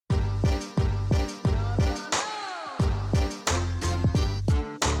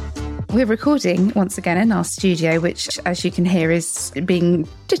We're recording once again in our studio, which, as you can hear, is being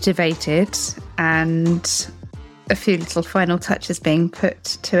titivated and a few little final touches being put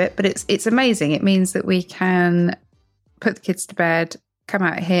to it. But it's amazing. It means that we can put the kids to bed, come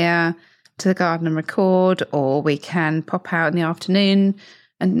out here to the garden and record, or we can pop out in the afternoon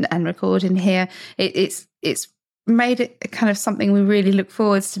and record in here. It's made it kind of something we really look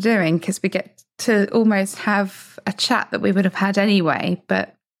forward to doing, because we get to almost have a chat that we would have had anyway,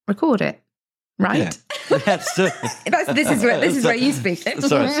 but record it, right? Yeah. This is where you speak.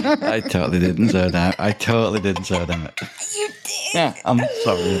 Sorry, I totally didn't zone out. You did. Yeah, I'm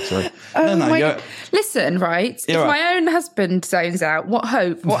sorry. Listen, right? If my own husband zones out, what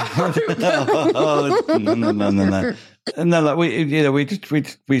hope? No. No, like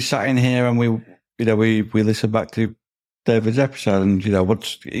we sat in here and we listened back to David's episode, and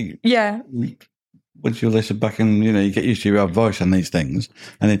once you listen back and you get used to your own voice and these things,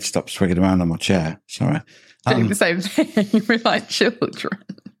 and it stops swinging around on my chair. Sorry, doing the same thing with like children.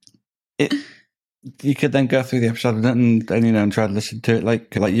 You could then go through the episode and try to listen to it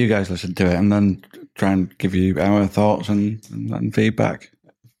like you guys listen to it, and then try and give you our thoughts and feedback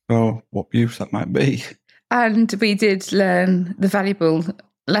for what use that might be. And we did learn the valuable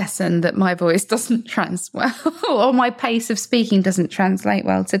lesson that my voice doesn't or my pace of speaking doesn't translate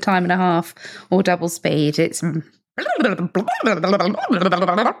well to 1.5 times or double speed. It's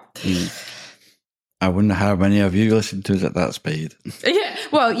I wonder how many of you listen to it at that speed. Yeah,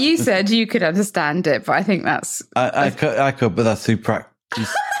 well, you said you could understand it, but I think that's I could, but that's through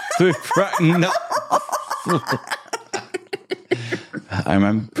practice. No. I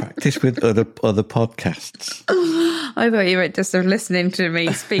remember practice with other podcasts. I thought you were just listening to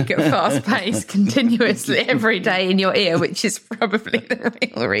me speak at fast pace continuously every day in your ear, which is probably the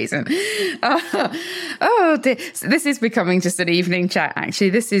real reason. Oh dear. So this is becoming just an evening chat,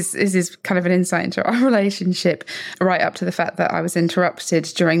 actually. This is kind of an insight into our relationship, right up to the fact that I was interrupted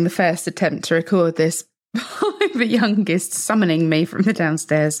during the first attempt to record this by the youngest summoning me from the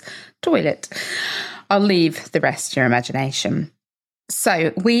downstairs toilet. I'll leave the rest to your imagination.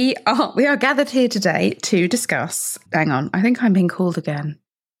 So we are gathered here today to discuss. Hang on, I think I'm being called again.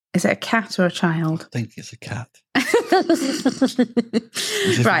 Is it a cat or a child? I think it's a cat. If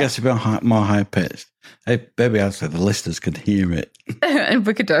right. It gets a bit more high pitched, maybe I'd say the listeners could hear it. And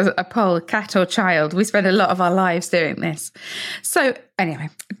we could do a poll, cat or child. We spend a lot of our lives doing this. So anyway,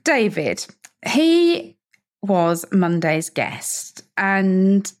 David, he was Monday's guest,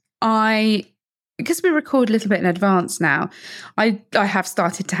 and because we record a little bit in advance now, I have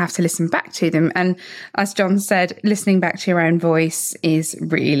started to have to listen back to them. And as John said, listening back to your own voice is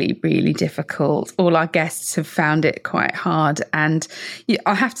really, really difficult. All our guests have found it quite hard. And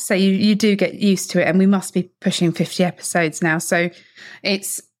I have to say, you do get used to it. And we must be pushing 50 episodes now. So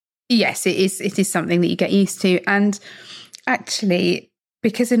it is something that you get used to. And actually,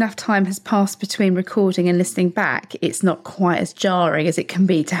 because enough time has passed between recording and listening back, it's not quite as jarring as it can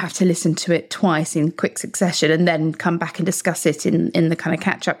be to have to listen to it twice in quick succession and then come back and discuss it in the kind of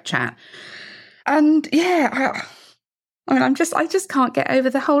catch-up chat. And I just can't get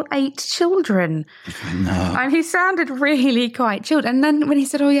over the whole 8 children. No. And he sounded really quite chilled. And then when he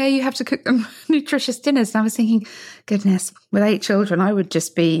said, "Oh yeah, you have to cook them nutritious dinners," and I was thinking, goodness, with 8 children, I would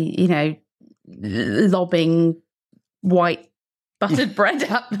just be, lobbing white buttered bread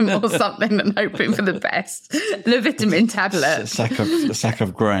at them or something and hoping for the best. And a vitamin tablet. A sack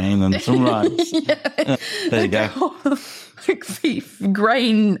of grain and some rice. Yeah. There you go.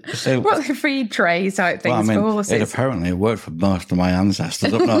 Grain, feed trays type things for horses. It apparently worked for most of my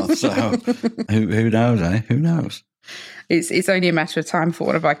ancestors up north, so who knows, eh? Who knows? It's only a matter of time before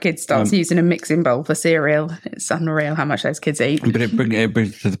one of our kids starts using a mixing bowl for cereal. It's unreal how much those kids eat. But it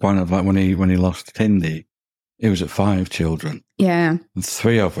brings to the point of like when he lost Tindy, he was at 5 children. Yeah. And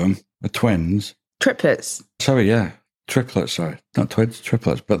 3 of them are twins. Triplets. Triplets, sorry. Not twins,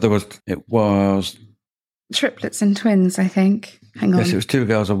 triplets. But it was... triplets and twins, I think. Hang on. Yes, it was 2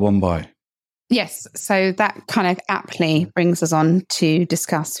 girls and 1 boy. Yes, so that kind of aptly brings us on to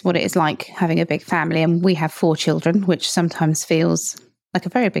discuss what it is like having a big family. And we have 4 children, which sometimes feels like a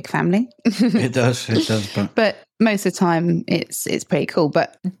very big family. It does. But most of the time, it's pretty cool.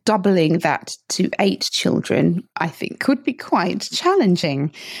 But doubling that to 8 children, I think, could be quite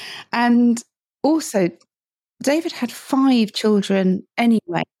challenging. And also, David had 5 children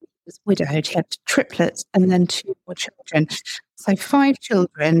anyway. He was widowed. He had triplets and then 2 more children. So 5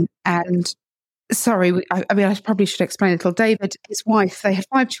 children. And sorry, I probably should explain a little. David, his wife, they had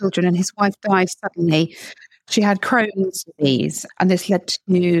 5 children, and his wife died suddenly. She had Crohn's disease, and this led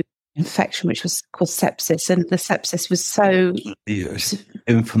to infection, which was called sepsis, and the sepsis was so...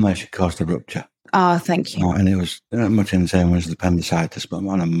 Inflammation caused a rupture. Oh, thank you. And it was much in the same way as the appendicitis, but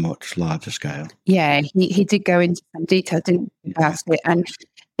on a much larger scale. Yeah, he did go into some detail, didn't he, about it, and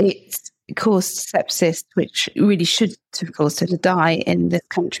it caused sepsis, which really should have caused her to die in this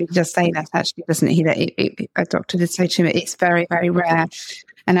country. He does say that, actually, doesn't he? That a doctor did say to him, it's very, very rare.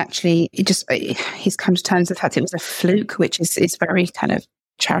 And actually, he's come to terms with the fact it was a fluke, which is very kind of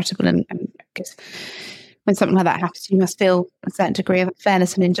charitable, and because when something like that happens, you must feel a certain degree of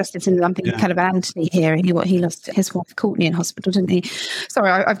fairness and injustice. And I'm thinking kind of Anthony here. He lost his wife Courtney in hospital, didn't he? Sorry,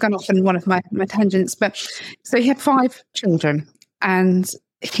 I've gone off on one of my tangents. But so he had 5 children, and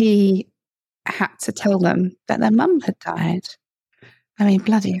he had to tell them that their mum had died. I mean,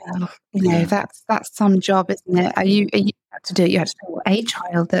 bloody hell! That's some job, isn't it? You had to do it. You had to tell a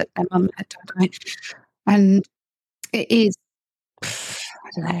child that their mum had died, and it is. I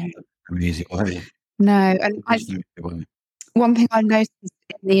don't know. An easy way. No, and one thing I noticed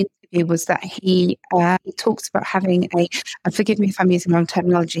in the interview was that he talks about having and forgive me if I'm using wrong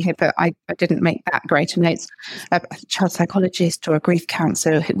terminology here, but I didn't make that great of notes, a child psychologist or a grief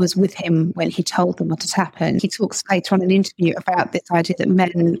counsellor who was with him when he told them what had happened. He talks later on in the interview about this idea that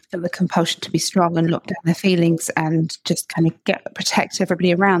men feel the compulsion to be strong and lock down their feelings and just kind of protect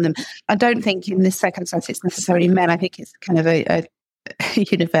everybody around them. I don't think in this circumstance it's necessarily men. I think it's kind of a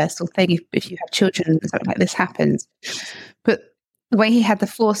universal thing if you have children and something like this happens. But the way he had the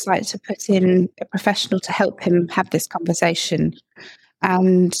foresight to put in a professional to help him have this conversation,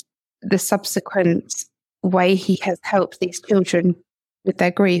 and the subsequent way he has helped these children with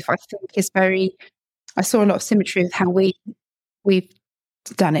their grief, I think is very... I saw a lot of symmetry with how we've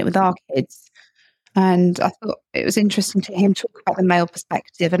done it with our kids. And I thought it was interesting to hear him talk about the male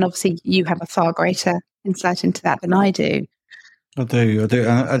perspective, and obviously you have a far greater insight into that than I do. I do.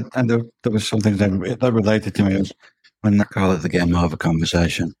 And there was something that related to me was when I call it the game over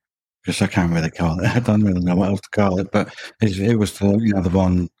conversation, because I can't really call it. I don't really know what else to call it, but it was the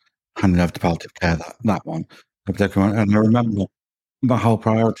one handing over to palliative care, that one. And I remember my whole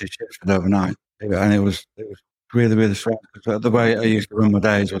priority shifted overnight, and it was really, really strange. Because the way I used to run my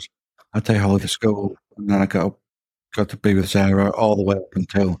days was I'd take Holly to school, and then I got to be with Sarah all the way up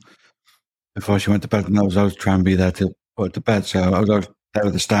until before she went to bed, and I was always trying to be there to put her to bed. So I was always there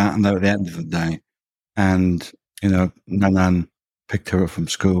at the start and there at the end of the day. And, Nan picked her up from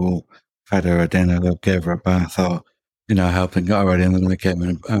school, fed her a dinner, gave her a bath, or, helped and got her ready, and then they came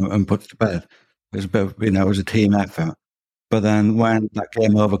in and put her to bed. It was a bit of, it was a team effort. But then when that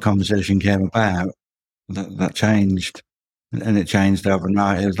game over conversation came about, that changed. And it changed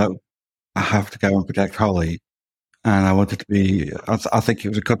overnight. It was like, I have to go and protect Holly. And I wanted to be, I think it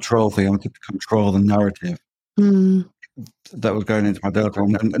was a control thing. I wanted to control the narrative that was going into my daughter.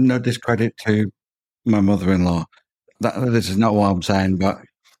 And no discredit to my mother-in-law. This is not what I'm saying, but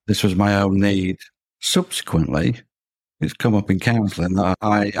this was my own need. Subsequently, it's come up in counselling that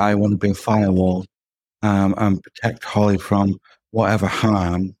I want to be a firewall and protect Holly from whatever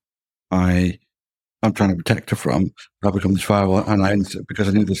harm I'm trying to protect her from. I become this firewall, and because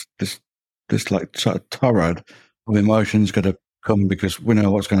I knew this like sort of torrent of emotions got to come because we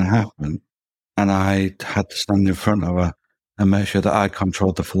know what's going to happen, and I had to stand in front of her and make sure that I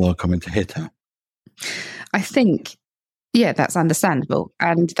controlled the flow coming to hit her. I think, yeah, that's understandable,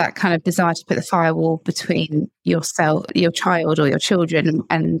 and that kind of desire to put the firewall between yourself, your child, or your children,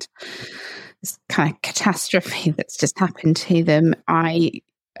 and this kind of catastrophe that's just happened to them. I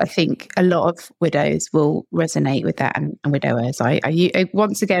think a lot of widows will resonate with that, and widowers. I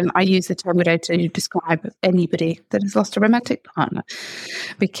once again, I use the term widow to describe anybody that has lost a romantic partner,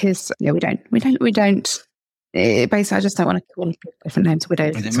 because we don't. Basically, I just don't want to call different names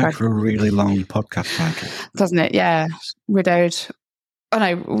widows. And it makes for a really long podcast title, doesn't it? Yeah, widowed. Oh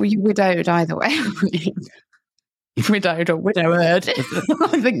no, widowed either way. Widowed or widowed.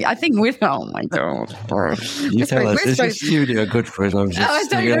 I think widowed. Oh my god! You tell us. Is this studio good for us? I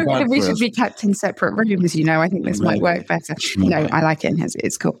don't know. We should be kept in separate rooms. I think this might work better. No, I like it.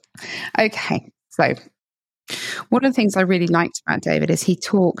 It's cool. Okay, so one of the things I really liked about David is he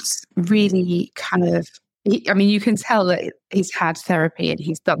talks really kind of. You can tell that he's had therapy and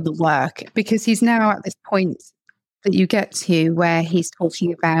he's done the work, because he's now at this point that you get to where he's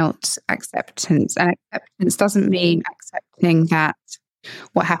talking about acceptance. And acceptance doesn't mean accepting that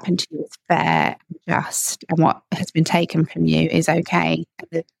what happened to you is fair and just, and what has been taken from you is okay.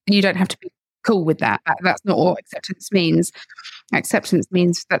 You don't have to be cool with that. That's not what acceptance means. Acceptance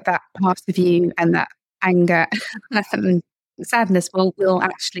means that part of you and that anger and sadness will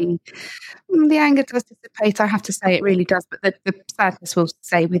actually, the anger does dissipate, I have to say, it really does, but the sadness will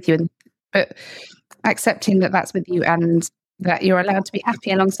stay with you. But accepting that that's with you and that you're allowed to be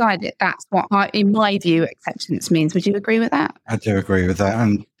happy alongside it, that's what, in my view, acceptance means. Would you agree with that? I do agree with that.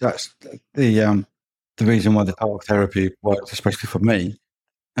 And that's the reason why the talk therapy works, especially for me,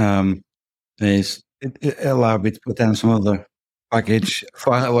 is it allowed me to put down some other baggage,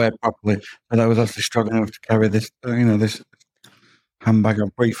 file it away properly. And I was actually struggling enough to carry this, this handbag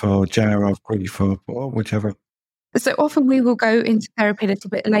of grief or jar of grief or whichever. So often we will go into therapy a little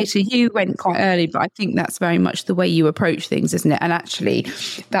bit later. You went quite early, but I think that's very much the way you approach things, isn't it? And actually,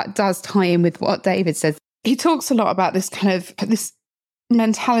 that does tie in with what David says. He talks a lot about this kind of this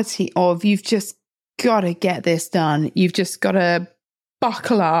mentality of you've just got to get this done. You've just got to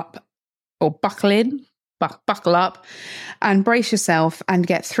buckle up or buckle up and brace yourself and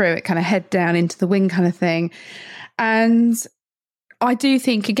get through it, kind of head down into the wind kind of thing. And I do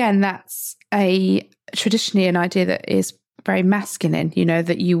think, again, that's traditionally an idea that is very masculine,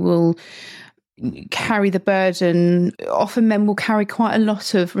 that you will carry the burden. Often men will carry quite a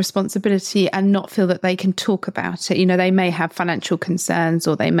lot of responsibility and not feel that they can talk about it. They may have financial concerns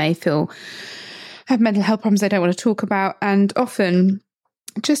or they may have mental health problems they don't want to talk about. And often,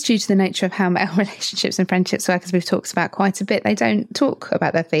 just due to the nature of how male relationships and friendships work, as we've talked about quite a bit, they don't talk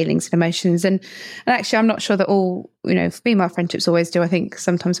about their feelings and emotions. And actually, I'm not sure that all, female friendships always do. I think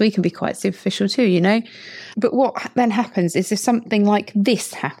sometimes we can be quite superficial too, But what then happens is if something like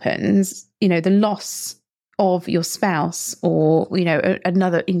this happens, the loss of your spouse or,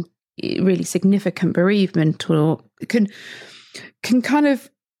 another really significant bereavement or can kind of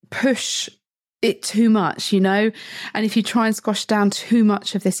push it too much, and if you try and squash down too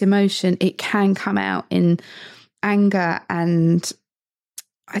much of this emotion, it can come out in anger. And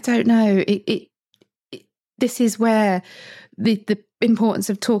I don't know, this is where the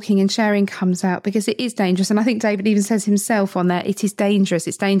importance of talking and sharing comes out, because it is dangerous. And I think David even says himself on there, it is dangerous.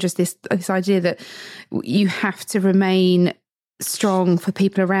 It's dangerous, this idea that you have to remain strong for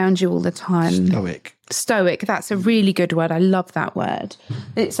people around you all the time. Stoic, that's a really good word. I love that word.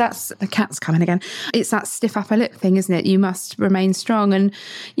 The cat's coming again. It's that stiff upper lip thing, isn't it? You must remain strong. And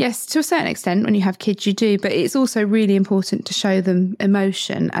yes, to a certain extent, when you have kids, you do, but it's also really important to show them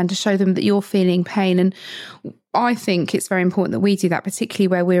emotion and to show them that you're feeling pain. And I think it's very important that we do that, particularly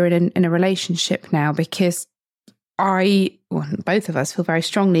where we're in a relationship now, because both of us feel very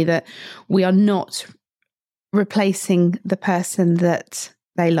strongly that we are not replacing the person that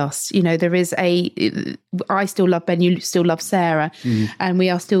they lost. There is I still love Ben, you still love Sarah, and we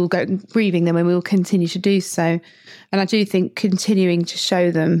are still grieving them, and we will continue to do so. And I do think continuing to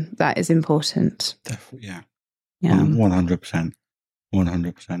show them that is important. Definitely, yeah. 100%.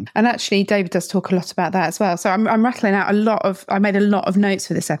 100%. And actually, David does talk a lot about that as well. So I'm rattling out I made a lot of notes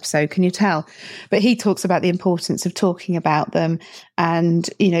for this episode, can you tell? But he talks about the importance of talking about them and,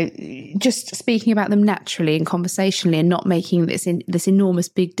 just speaking about them naturally and conversationally and not making this enormous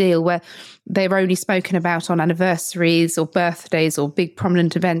big deal where they're only spoken about on anniversaries or birthdays or big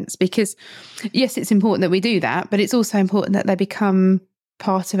prominent events. Because, yes, it's important that we do that, but it's also important that they become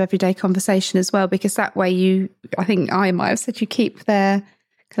part of everyday conversation as well, because that way I think I might have said, you keep their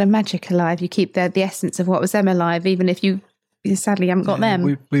kind of magic alive, you keep the essence of what was them alive, even if you sadly haven't got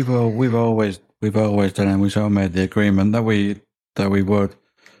them. We've always done, and we sort of made the agreement that we would,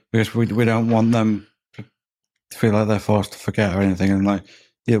 because we don't want them to feel like they're forced to forget or anything. And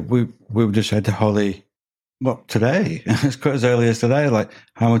we just said to Holly, well, today, it's quite as early as today, like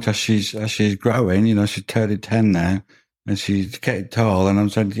how much as she's growing, she's turning 10 now. And she's getting tall, and I'm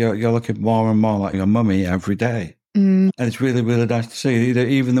saying, you're looking more and more like your mummy every day. And it's really, really nice to see.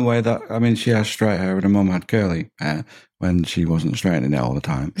 Even the way that, she has straight hair, and her mum had curly hair when she wasn't straightening it all the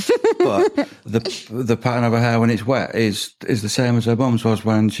time. But the pattern of her hair when it's wet is the same as her mum's was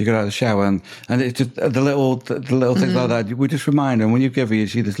when she got out of the shower. And it's just the little things like that. We just remind her, when you give her, you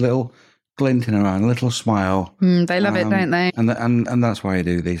see this little glint in her eye, a little smile. They love it, don't they? And that's why you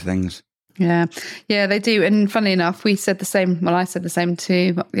do these things. Yeah, they do. And funny enough, I said the same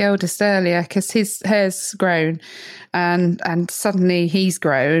to the eldest earlier, because his hair's grown and suddenly he's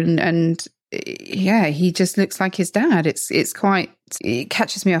grown, and he just looks like his dad. It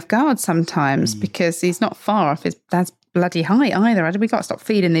catches me off guard sometimes because he's not far off his dad's bloody height either. We've got to stop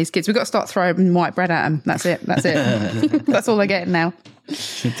feeding these kids. We've got to start throwing white bread at them. That's it. That's all they're getting now.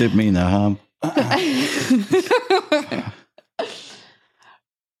 It did mean no harm.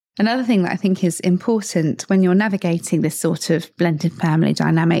 Another thing that I think is important when you're navigating this sort of blended family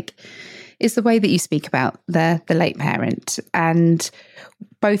dynamic is the way that you speak about the late parent. And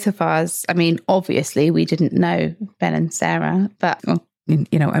both of us, I mean, obviously we didn't know Ben and Sarah, but, well,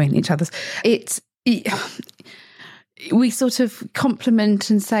 you know, I mean, each other's. We sort of compliment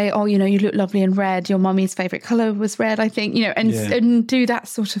and say, oh, you know, you look lovely in red. Your mummy's favourite colour was red, I think, you know, and do that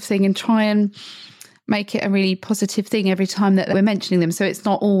sort of thing and try and make it a really positive thing every time that we're mentioning them. So it's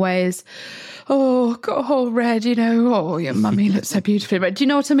not always, oh, got a whole red, you know, oh, your mummy looks so beautifully red. Do you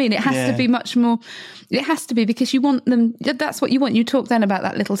know what I mean? It has to be much more, it has to be because you want them, that's what you want. You talk then about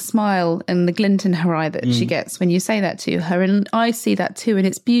that little smile and the glint in her eye that she gets when you say that to her. And I see that too, and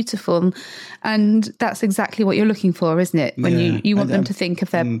it's beautiful. And that's exactly what you're looking for, isn't it? When you want them to think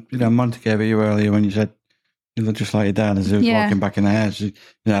of them. You know, Monty gave it you earlier when you said, you look just like your dad as he was walking back in the house. You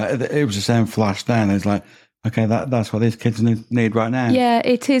know, it was the same flash then. It's like, okay, that's what these kids need right now. Yeah,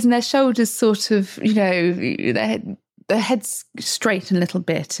 it is. And their shoulders sort of, you know, their heads straighten a little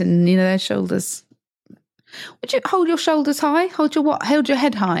bit, and, you know, their shoulders. Would you hold your shoulders high? Hold your what? Hold your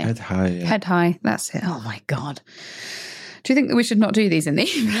head high? Head high, yeah. Head high, that's it. Oh, my God. Do you think that we should not do these in the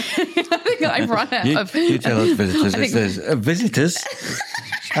evening? I think I've run out of... You tell us visitors. Visitors?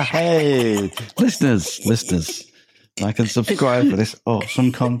 Hey, listeners, like and subscribe for this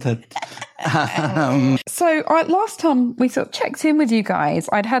awesome content. So last time we sort of checked in with you guys,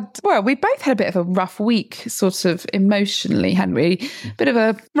 we both had a bit of a rough week, sort of emotionally, hadn't we? Bit of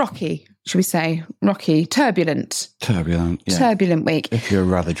a rocky, should we say, turbulent week. If you're a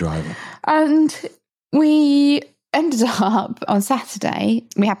rally driver. And we ended up on Saturday,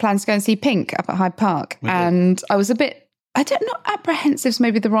 we had plans to go and see Pink up at Hyde Park. And I was a bit, not apprehensive is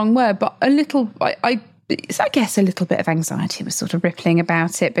maybe the wrong word, but a little, I guess a little bit of anxiety was sort of rippling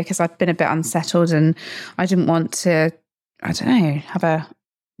about it because I'd been a bit unsettled and I didn't want to, have a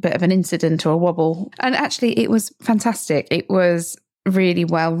bit of an incident or a wobble. And actually it was fantastic. It was really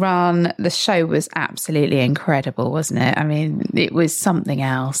well run. The show was absolutely incredible, wasn't it? I mean, it was something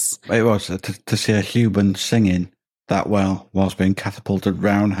else. It was to see a human singing that well whilst being catapulted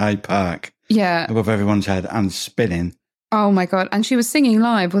round Hyde Park. Yeah. Above everyone's head and spinning. Oh my God. And she was singing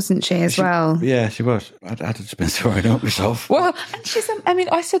live, wasn't she, as well? Yeah, she was. I had to spin throwing up myself. Well, and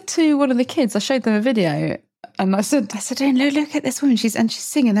I said to one of the kids, I showed them a video and I said, look at this woman. She's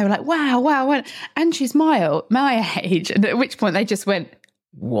singing. They were like, wow. And she's my age. And at which point they just went,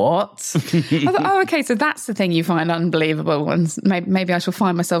 what? I thought, oh, okay, so that's the thing you find unbelievable. And maybe I shall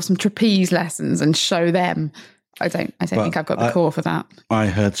find myself some trapeze lessons and show them. I don't think I've got the core for that. I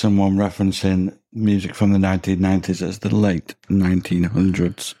heard someone referencing music from the 1990s as the late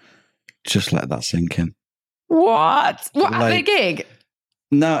 1900s. Just let that sink in. What? What, at the gig?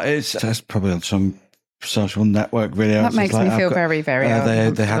 No, that's probably on some social network video. That makes me feel very, very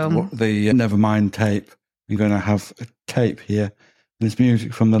they had the Nevermind tape. I'm going to have a tape here. And it's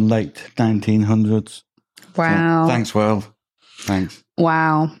music from the late 1900s. Wow. So, thanks, world. Thanks.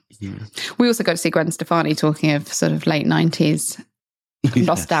 Wow. Yeah. We also got to see Gwen Stefani talking of sort of late 90s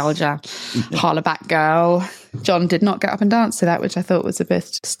nostalgia. Holla back girl. John did not get up and dance to that, which I thought was a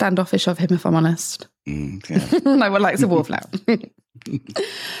bit standoffish of him, if I'm honest. No one likes a wallflower.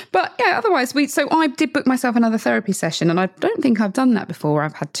 But yeah, otherwise, so I did book myself another therapy session, and I don't think I've done that before.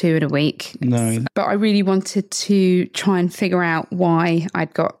 I've had 2 in a week. No. But I really wanted to try and figure out why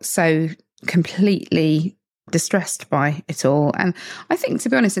I'd got so completely distressed by it all. And I think, to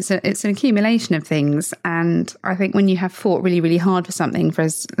be honest, it's an accumulation of things. And I think when you have fought really, really hard for something for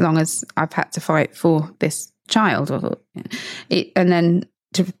as long as I've had to fight for this child, and then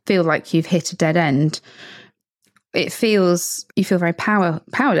to feel like you've hit a dead end, you feel very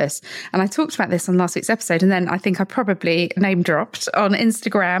powerless. And I talked about this on last week's episode, and then I think I probably name dropped on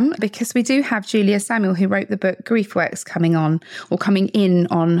Instagram, because we do have Julia Samuel, who wrote the book Griefworks, coming in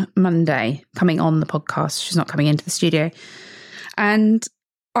on Monday, coming on the podcast. She's not coming into the studio. And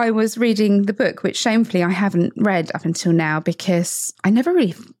I was reading the book, which shamefully I haven't read up until now, because I never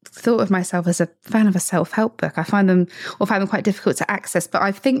really thought of myself as a fan of a self-help book. I find them quite difficult to access, but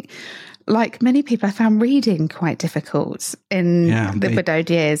I think, like many people, I found reading quite difficult in the widowed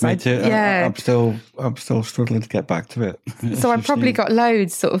years. Me too. Yeah. I'm still struggling to get back to it. So I've probably got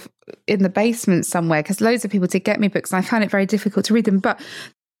loads sort of in the basement somewhere, because loads of people did get me books and I found it very difficult to read them. But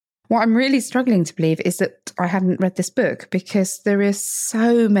what I'm really struggling to believe is that I hadn't read this book, because there is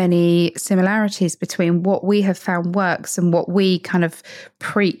so many similarities between what we have found works and what we kind of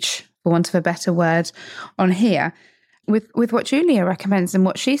preach, for want of a better word, on here, with what Julia recommends and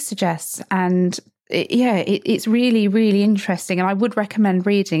what she suggests. And it's really, really interesting. And I would recommend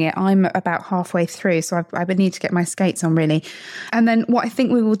reading it. I'm about halfway through, so I would need to get my skates on, really. And then what I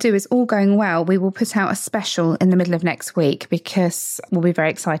think we will do is, all going well, we will put out a special in the middle of next week, because we'll be very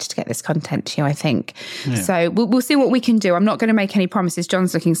excited to get this content to you, I think. Yeah. So we'll see what we can do. I'm not going to make any promises.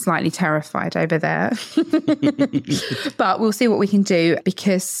 John's looking slightly terrified over there. But we'll see what we can do,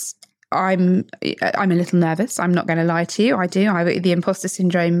 because I'm a little nervous. I'm not going to lie to you. The imposter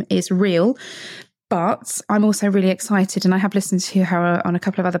syndrome is real, but I'm also really excited. And I have listened to her on a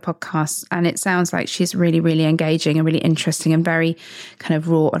couple of other podcasts, and it sounds like she's really, really engaging and really interesting and very kind of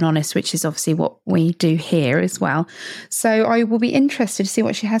raw and honest, which is obviously what we do here as well. So I will be interested to see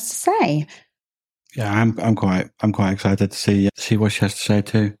what she has to say. Yeah, I'm quite excited to see what she has to say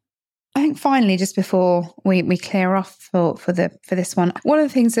too. I think finally, just before we clear off for this one of the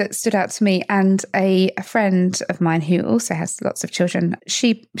things that stood out to me, and a friend of mine who also has lots of children,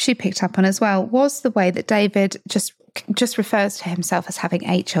 she picked up on as well, was the way that David just refers to himself as having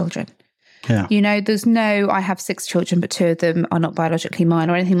 8 children. Yeah. You know, there's no, I have 6 children, but 2 of them are not biologically mine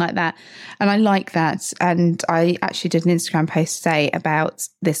or anything like that. And I like that. And I actually did an Instagram post today about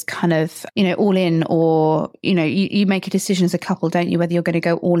this kind of, you know, all in, or, you know, you make a decision as a couple, don't you, whether you're going to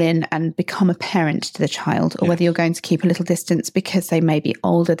go all in and become a parent to the child, or whether you're going to keep a little distance because they may be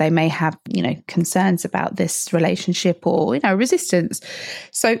older, they may have, you know, concerns about this relationship, or, you know, resistance.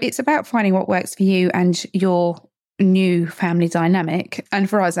 So it's about finding what works for you and your new family dynamic. And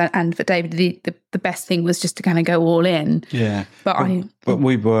for us and for David, the best thing was just to kind of go all in. Yeah. But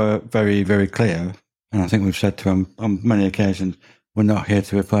we were very, very clear, and I think we've said to him on many occasions, we're not here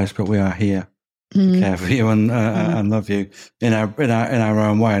to replace, but we are here to care for you and love you in our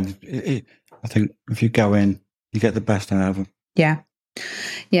own way. And I think if you go in, you get the best out of them.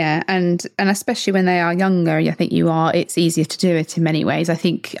 Yeah, and especially when they are younger, I think it's easier to do it in many ways. I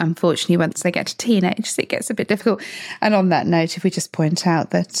think, unfortunately, once they get to teenage, it gets a bit difficult. And on that note, if we just point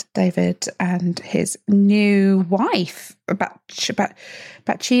out that David and his new wife, Bathsheba,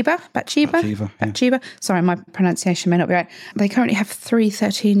 sorry, my pronunciation may not be right. They currently have 3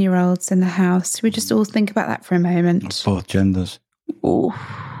 13-year-olds in the house. We just all think about that for a moment. Both genders. Oh.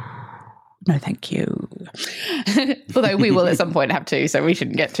 No, thank you. Although we will at some point have 2, so we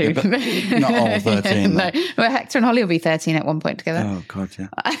shouldn't get 2. Yeah, not all 13. No, well, Hector and Holly will be 13 at one point together. Oh God, yeah.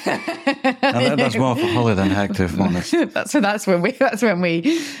 That's more for Holly than Hector, if I'm honest. That's when we.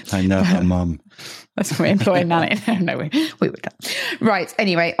 I know her mum. That's when we employ a nanny. No, we would not. Right.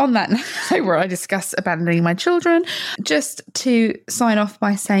 Anyway, on that note, where I discuss abandoning my children, just to sign off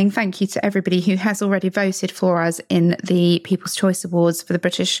by saying thank you to everybody who has already voted for us in the People's Choice Awards for the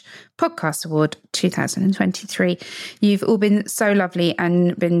British Podcast Award 2023. You've all been so lovely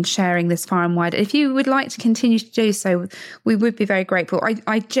and been sharing this far and wide. If you would like to continue to do so, we would be very grateful.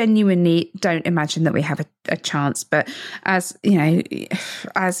 I genuinely don't imagine that we have a chance, but as you know,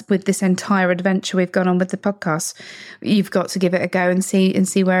 as with this entire adventure we've gone on with the podcast, you've got to give it a go and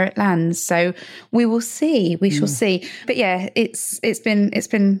see where it lands. So we will see. We shall see. But yeah, it's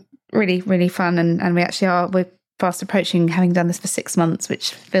been really, really fun, and we're fast approaching having done this for 6 months,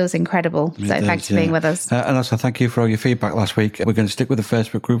 which feels incredible. So thanks for being with us. And also thank you for all your feedback last week. We're going to stick with the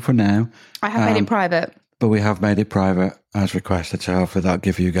Facebook group for now. I have made it private. But we have made it private as requested, so hopefully that'll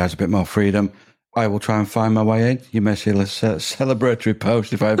give you guys a bit more freedom. I will try and find my way in. You may see a celebratory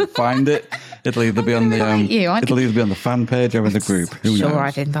post if I ever find it. It'll either be on the fan page or in the group. Who knows?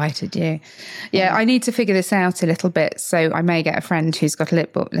 I've invited you. Yeah, I need to figure this out a little bit. So I may get a friend who's got a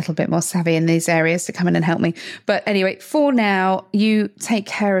little bit more savvy in these areas to come in and help me. But anyway, for now, you take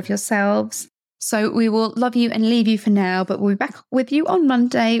care of yourselves. So we will love you and leave you for now, but we'll be back with you on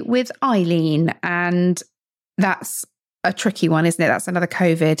Monday with Eileen, and that's a tricky one, isn't it? That's another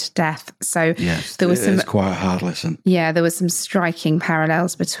COVID death. So yes, it's quite a hard listen. Yeah, there was some striking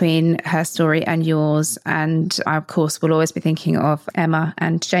parallels between her story and yours. And I, of course, will always be thinking of Emma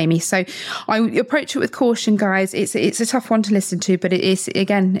and Jamie. So I approach it with caution, guys. It's a tough one to listen to, but it is,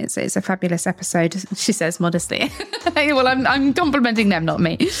 again, it's a fabulous episode, she says modestly. Well, I'm complimenting them, not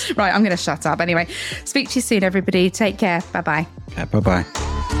me. Right, I'm going to shut up. Anyway, speak to you soon, everybody. Take care. Bye-bye. Yeah, bye-bye.